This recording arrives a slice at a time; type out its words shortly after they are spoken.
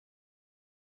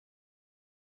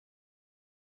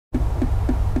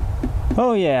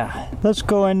Oh yeah, let's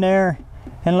go in there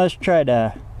and let's try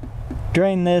to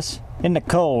drain this in the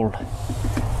cold.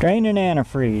 Drain an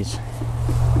antifreeze.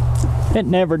 It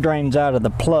never drains out of the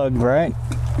plug, right?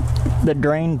 The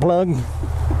drain plug.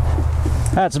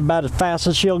 That's about as fast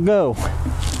as she'll go.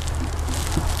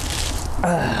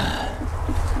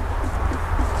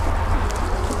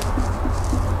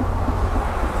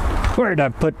 Where'd I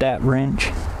put that wrench?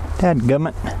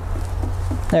 Dadgummit.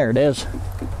 There it is.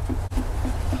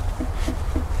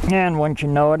 And once you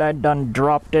know it, I done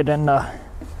dropped it in the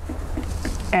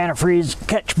antifreeze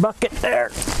catch bucket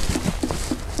there.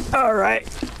 Alright.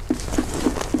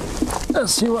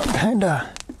 Let's see what kind of...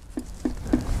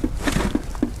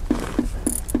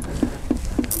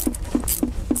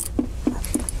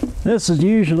 This is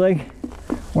usually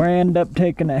where I end up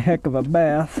taking a heck of a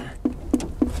bath.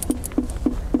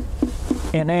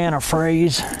 In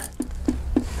antifreeze.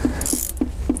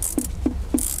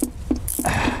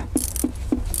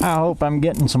 I hope I'm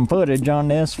getting some footage on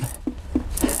this.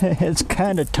 It's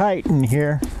kind of tight in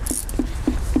here.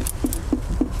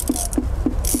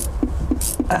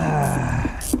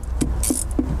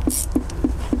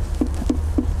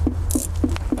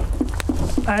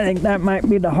 I think that might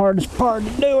be the hardest part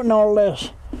of doing all this.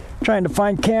 Trying to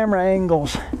find camera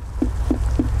angles.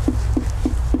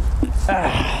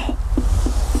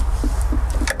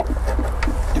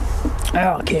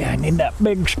 Okay, I need that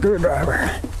big screwdriver.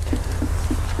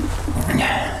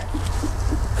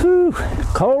 Whew,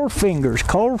 cold fingers,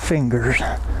 cold fingers.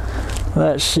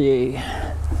 Let's see.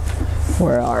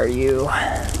 Where are you?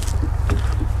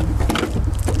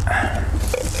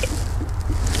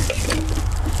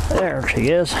 There she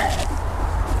is.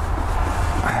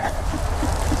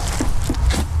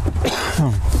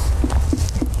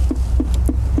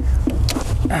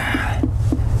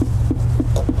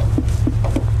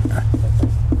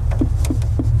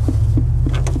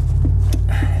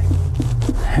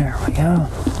 There we go.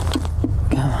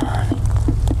 Come on.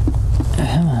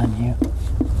 Come on, you.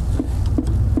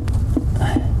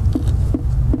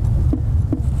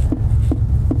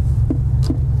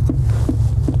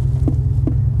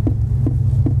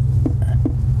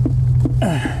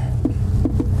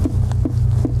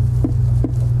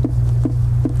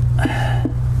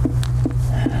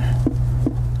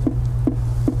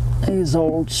 These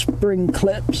old spring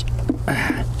clips.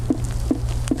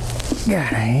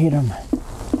 God, I hate them.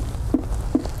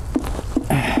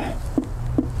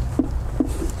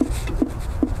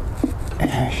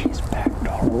 She's backed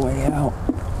all the way out.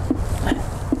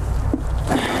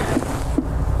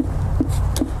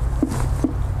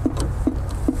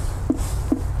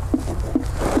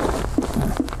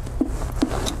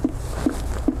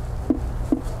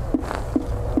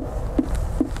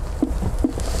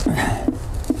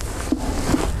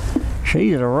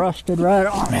 She's rusted right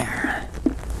on there.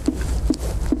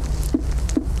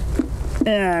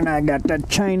 And I got that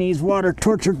Chinese water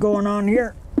torture going on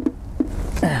here.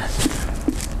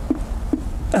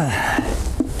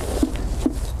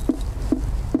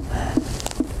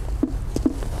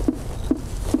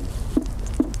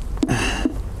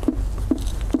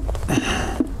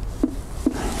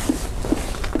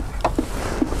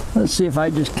 Let's see if I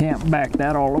just can't back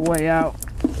that all the way out.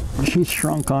 She's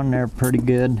shrunk on there pretty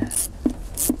good.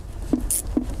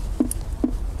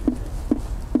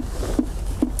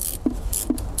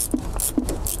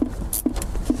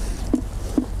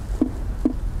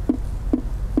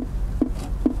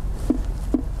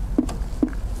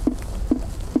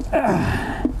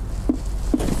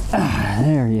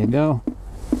 There you go.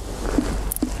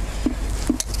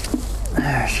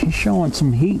 She's showing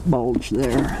some heat bulge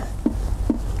there.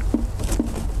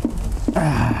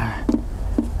 I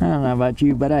don't know about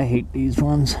you, but I hate these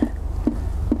ones.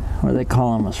 What do they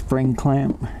call them? A spring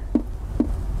clamp?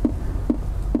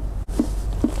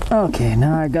 Okay,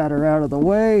 now I got her out of the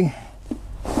way.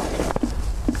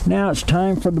 Now it's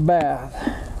time for the bath.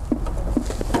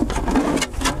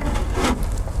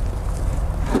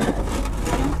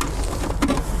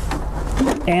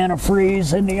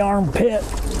 Antifreeze in the armpit.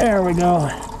 There we go.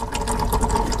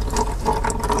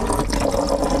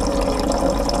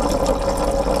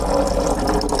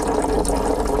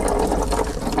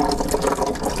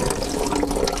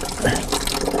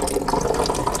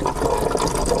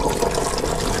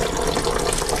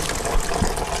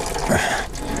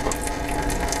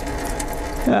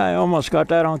 I almost got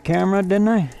that on camera, didn't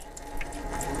I?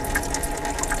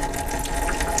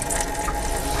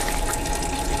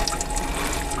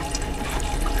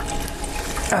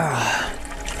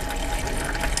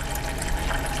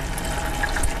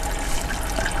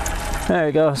 There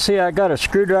you go. See, I got a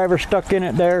screwdriver stuck in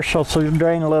it there, so it'll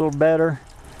drain a little better.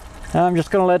 I'm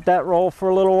just gonna let that roll for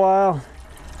a little while.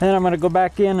 Then I'm gonna go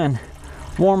back in and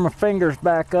warm my fingers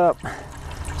back up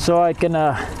so I can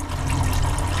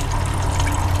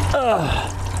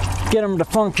get them to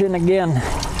function again.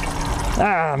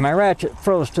 Ah, my ratchet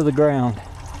froze to the ground.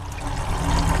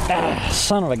 Ah,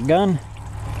 son of a gun.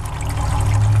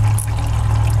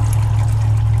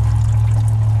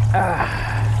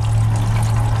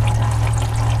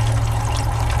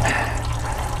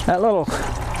 That little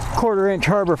 1/4-inch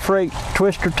Harbor Freight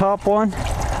twister top one,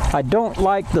 I don't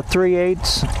like the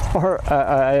 3/8, or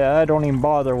I don't even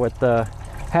bother with the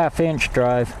 1/2-inch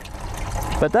drive.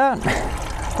 But that,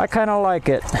 I kind of like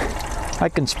it. I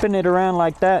can spin it around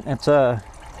like that. It's a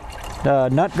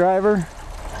nut driver,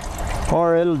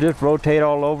 or it'll just rotate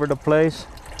all over the place.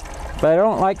 But I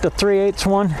don't like the 3/8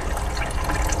 one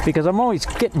because I'm always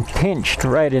getting pinched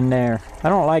right in there. I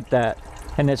don't like that,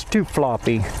 and it's too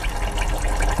floppy.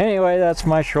 Anyway, that's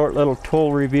my short little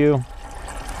tool review.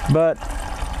 But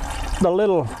the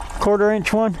little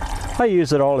 1/4-inch one, I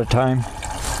use it all the time.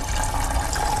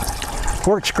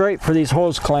 Works great for these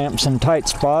hose clamps in tight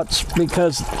spots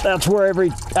because that's where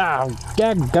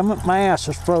dadgummit, my ass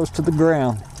is froze to the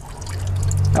ground.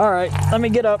 All right, let me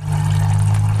get up.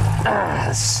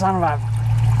 Son of a...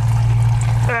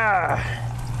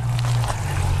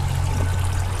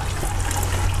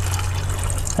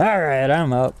 All right,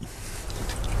 I'm up.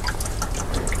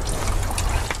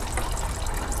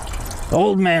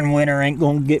 Old man winter ain't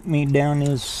gonna get me down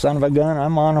this son of a gun.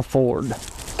 I'm on a Ford.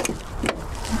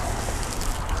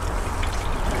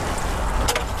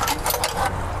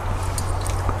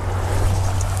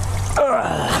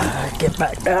 Get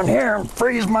back down here and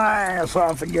freeze my ass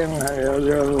off again.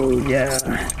 Oh, yeah.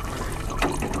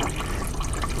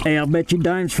 Hey, I'll bet you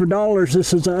dimes for dollars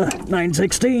this is a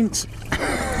 9/16.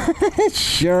 It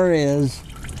sure is.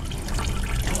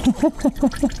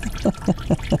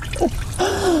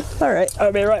 All right,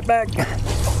 I'll be right back.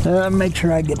 Make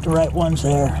sure I get the right ones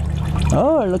there.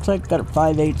 Oh, it looks like I got a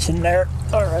 5/8 in there.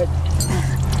 All right.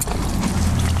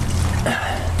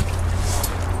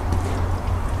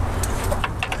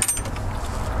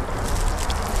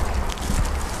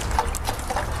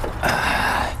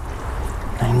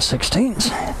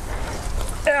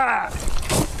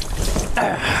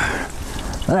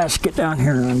 Let's get down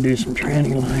here and undo some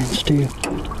tranny lines too.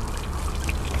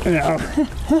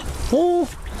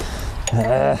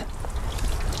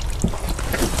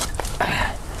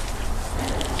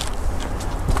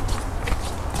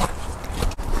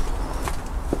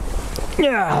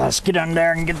 Yeah, let's get on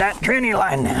there and get that tranny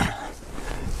line down.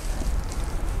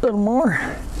 A little more.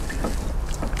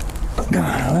 Come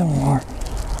on, a little more.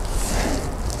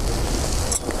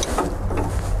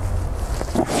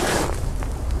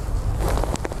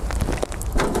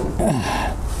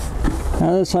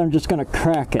 Now this I'm just going to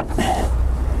crack it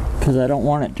because I don't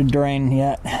want it to drain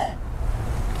yet.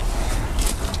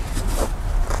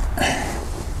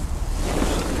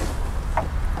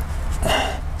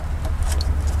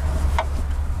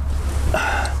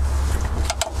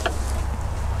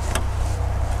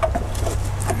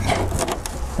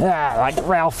 Like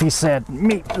Ralphie said,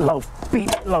 meatloaf,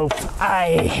 meatloaf.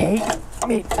 I hate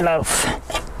meatloaf.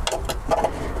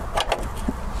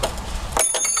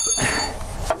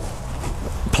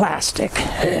 Plastic.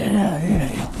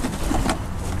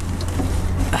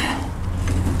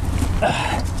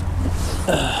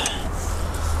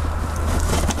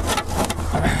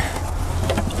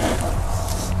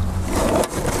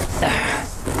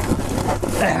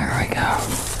 There we go.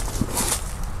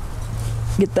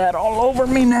 Get that all over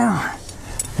me now.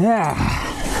 Yeah.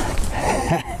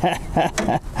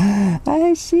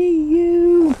 I see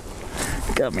you.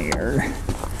 Come here.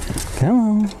 Come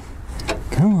on.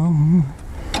 Come on.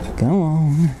 Come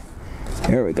on.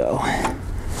 Here we go.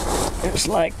 It's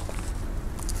like...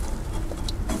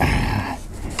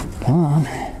 come on.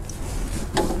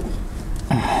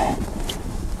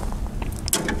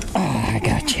 I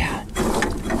got you.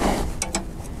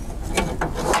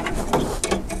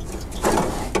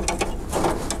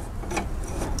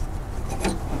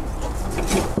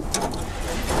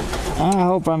 I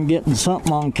hope I'm getting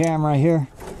something on camera here.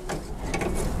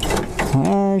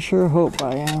 I sure hope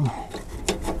I am.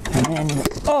 And then,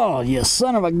 oh, you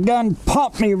son of a gun,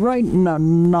 popped me right in the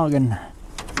noggin.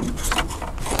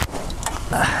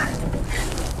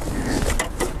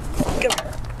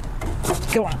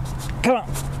 Come on, come on.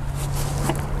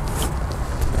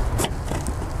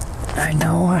 I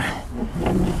know.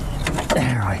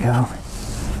 There we go.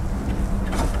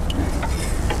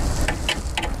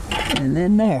 And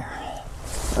then there.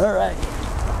 All right.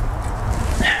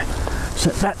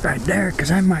 Set that right there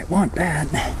because I might want that.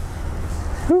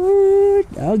 Ooh,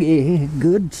 Okay,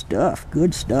 good stuff,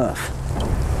 good stuff.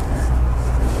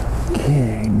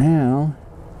 Okay, now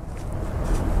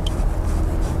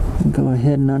go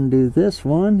ahead and undo this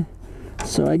one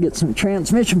so I get some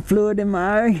transmission fluid in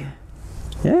my eye.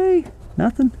 Hey,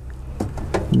 nothing.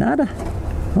 Nada.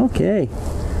 Okay.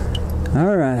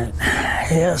 Alright.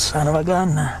 Yes, son of a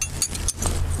gun.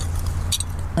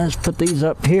 Let's put these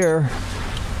up here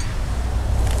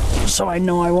so I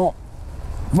know I won't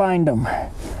find them.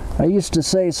 I used to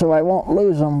say so I won't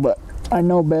lose them, but I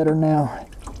know better now.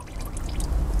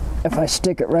 If I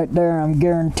stick it right there, I'm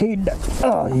guaranteed to,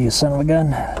 oh, you son of a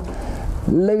gun,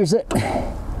 lose it.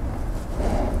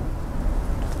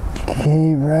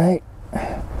 Okay, right.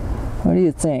 What do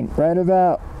you think? Right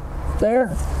about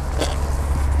there?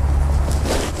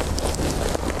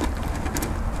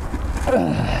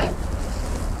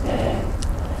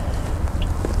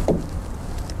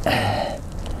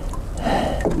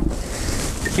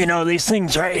 You know, these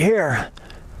things right here,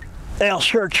 they'll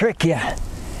sure trick you.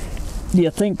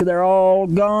 You think they're all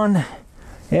gone,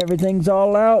 everything's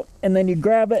all out, and then you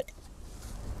grab it.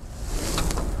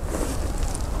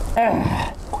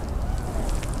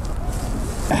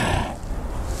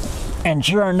 And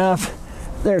sure enough,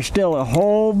 there's still a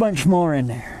whole bunch more in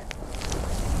there.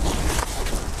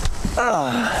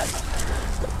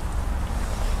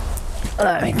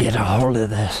 Let me get a hold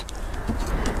of this.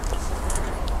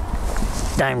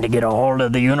 Time to get a hold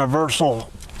of the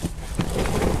universal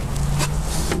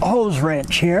hose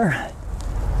wrench here.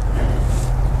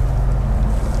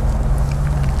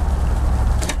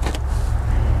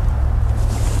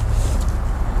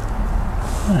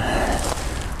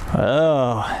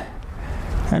 Oh,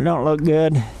 that don't look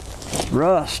good.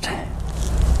 Rust.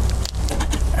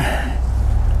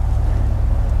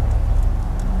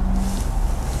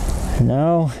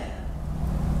 No.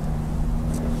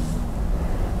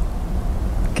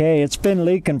 Okay, it's been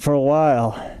leaking for a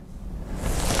while.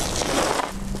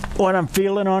 What I'm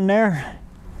feeling on there,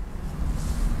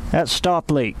 that's stop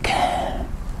leak.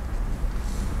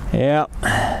 Yep,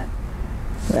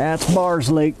 that's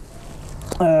bars leak.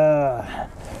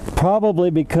 Probably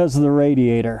because of the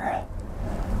radiator.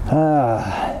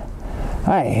 I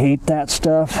hate that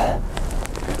stuff.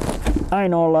 I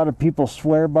know a lot of people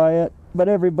swear by it, but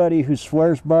everybody who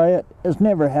swears by it has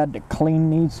never had to clean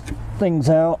these things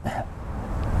out.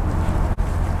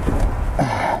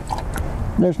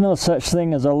 There's no such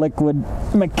thing as a liquid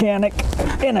mechanic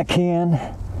in a can.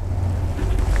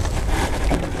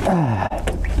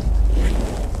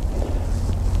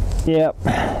 Yep,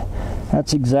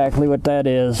 that's exactly what that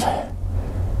is.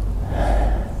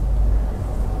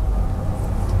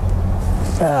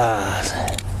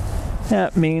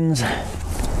 That means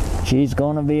she's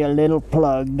gonna be a little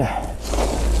plugged.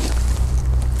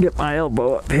 Get my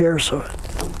elbow up here so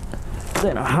it's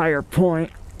in a higher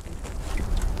point.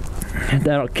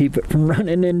 That'll keep it from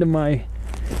running into my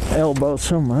elbow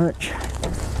so much.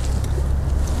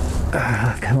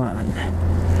 Come on.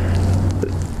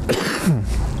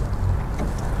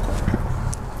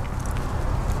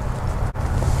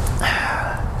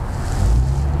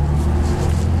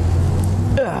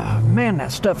 Oh, man,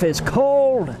 that stuff is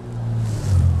cold.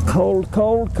 Cold,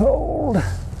 cold, cold.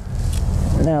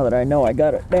 Now that I know I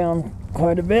got it down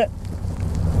quite a bit,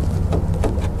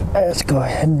 let's go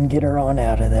ahead and get her on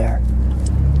out of there.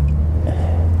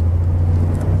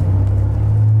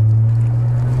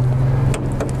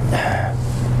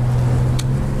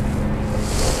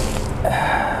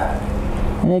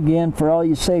 And again, for all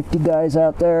you safety guys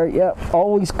out there, yep,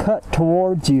 always cut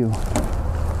towards you.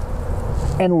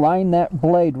 And line that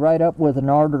blade right up with an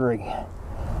artery.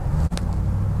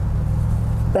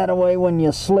 That way when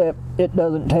you slip, it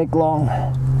doesn't take long.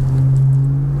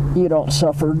 You don't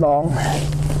suffer long.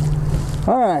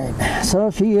 Alright,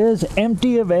 so she is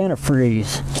empty of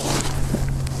antifreeze.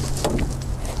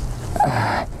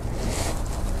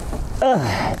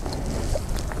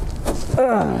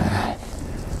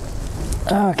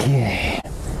 Okay.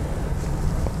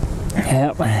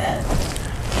 Yep. I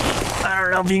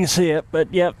don't know if you can see it,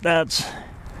 but yep, that's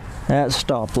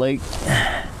stop leak.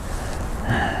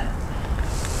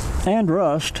 And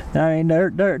rust. I mean,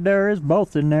 there is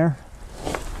both in there.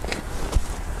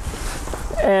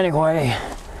 Anyway,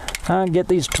 I'll get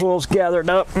these tools gathered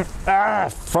up.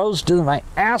 Froze to my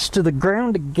ass to the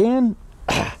ground again.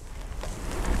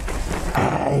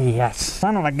 You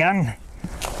son of a gun.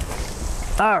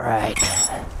 Alright.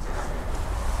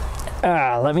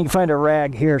 Let me find a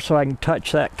rag here so I can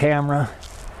touch that camera.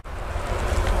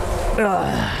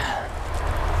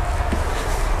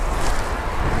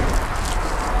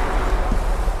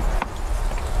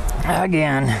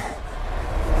 Again.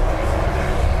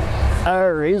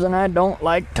 The reason I don't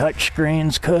like touch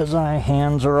screens because my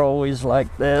hands are always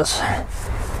like this.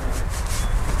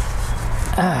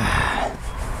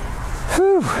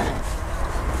 Whew.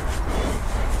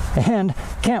 And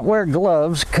can't wear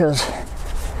gloves because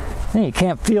then you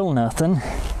can't feel nothing.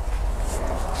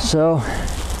 So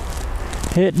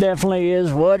it definitely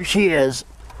is what she is.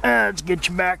 Let's get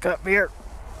you back up here.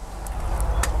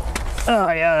 Oh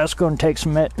yeah, that's going to take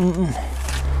some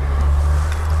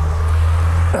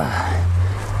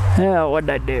yeah, what'd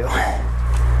I do?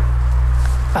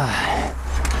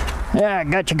 Yeah, I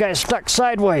got you guys stuck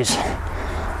sideways.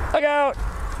 Look out!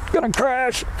 Gonna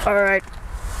crash. All right.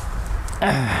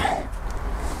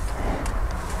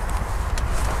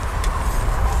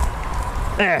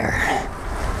 There.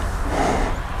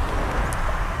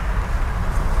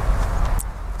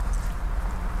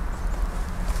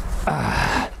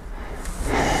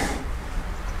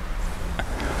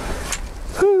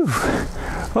 Whew.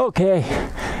 Okay.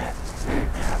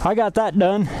 I got that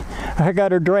done. I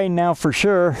got her drained now for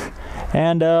sure.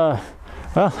 And well,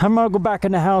 I'm gonna go back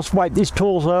in the house, wipe these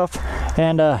tools off,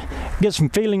 and get some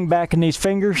feeling back in these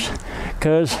fingers,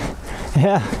 because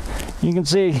yeah, you can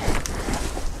see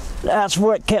that's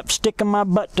what kept sticking my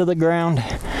butt to the ground.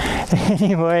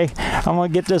 Anyway, I'm gonna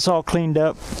get this all cleaned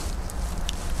up.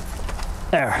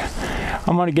 There.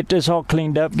 I'm gonna get this all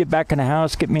cleaned up, get back in the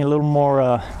house, get me a little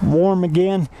more warm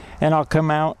again, and I'll come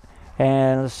out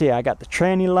and let's see, I got the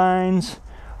tranny lines,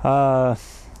 I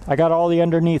got all the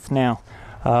underneath now.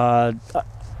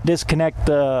 Disconnect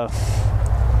the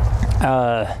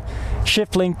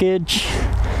shift linkage,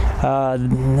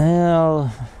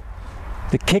 now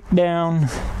the kick down.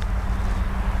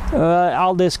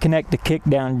 I'll disconnect the kick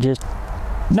down. Just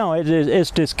no,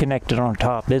 it's disconnected on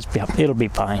top. It'll be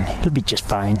fine. It'll be just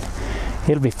fine.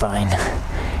 It'll be fine.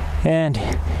 And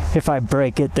if I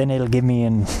break it, then it'll give me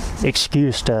an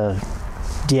excuse to,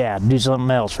 yeah, do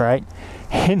something else, right?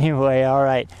 Anyway, all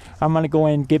right. I'm gonna go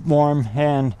in, get warm,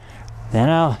 and then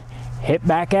I'll hit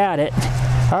back at it.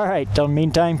 All right, till the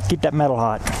meantime, keep that metal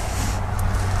hot.